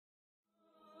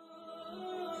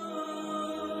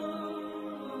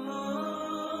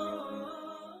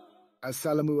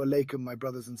Assalamu alaikum, my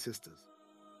brothers and sisters.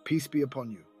 Peace be upon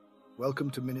you.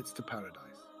 Welcome to Minutes to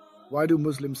Paradise. Why do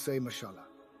Muslims say Mashallah?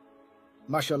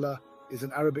 Mashallah is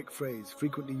an Arabic phrase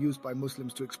frequently used by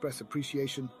Muslims to express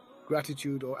appreciation,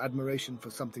 gratitude, or admiration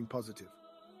for something positive.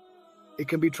 It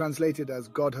can be translated as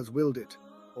God has willed it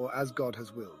or as God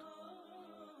has willed.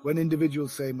 When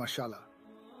individuals say Mashallah,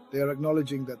 they are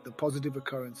acknowledging that the positive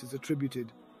occurrence is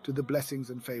attributed to the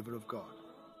blessings and favor of God.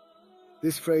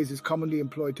 This phrase is commonly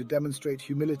employed to demonstrate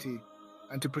humility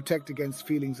and to protect against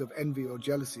feelings of envy or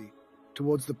jealousy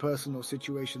towards the person or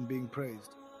situation being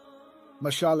praised.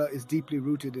 Mashallah is deeply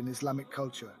rooted in Islamic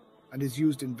culture and is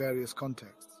used in various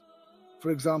contexts. For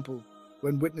example,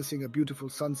 when witnessing a beautiful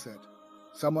sunset,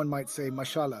 someone might say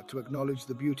Mashallah to acknowledge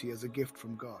the beauty as a gift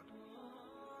from God.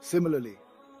 Similarly,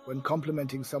 when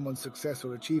complimenting someone's success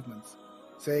or achievements,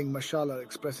 saying Mashallah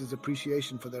expresses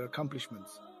appreciation for their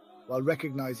accomplishments, while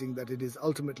recognizing that it is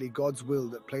ultimately God's will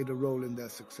that played a role in their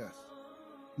success.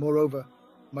 Moreover,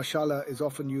 Mashallah is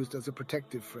often used as a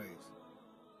protective phrase.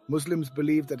 Muslims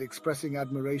believe that expressing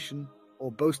admiration or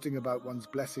boasting about one's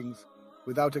blessings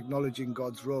without acknowledging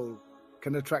God's role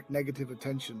can attract negative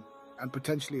attention and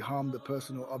potentially harm the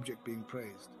person or object being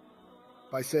praised.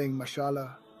 By saying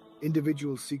Mashallah,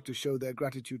 individuals seek to show their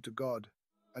gratitude to God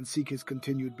and seek His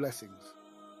continued blessings.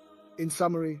 In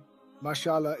summary,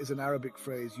 Mashallah is an Arabic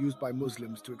phrase used by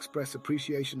Muslims to express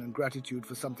appreciation and gratitude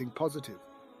for something positive,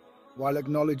 while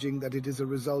acknowledging that it is a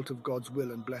result of God's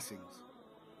will and blessings.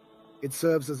 It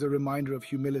serves as a reminder of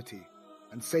humility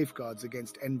and safeguards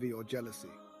against envy or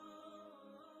jealousy.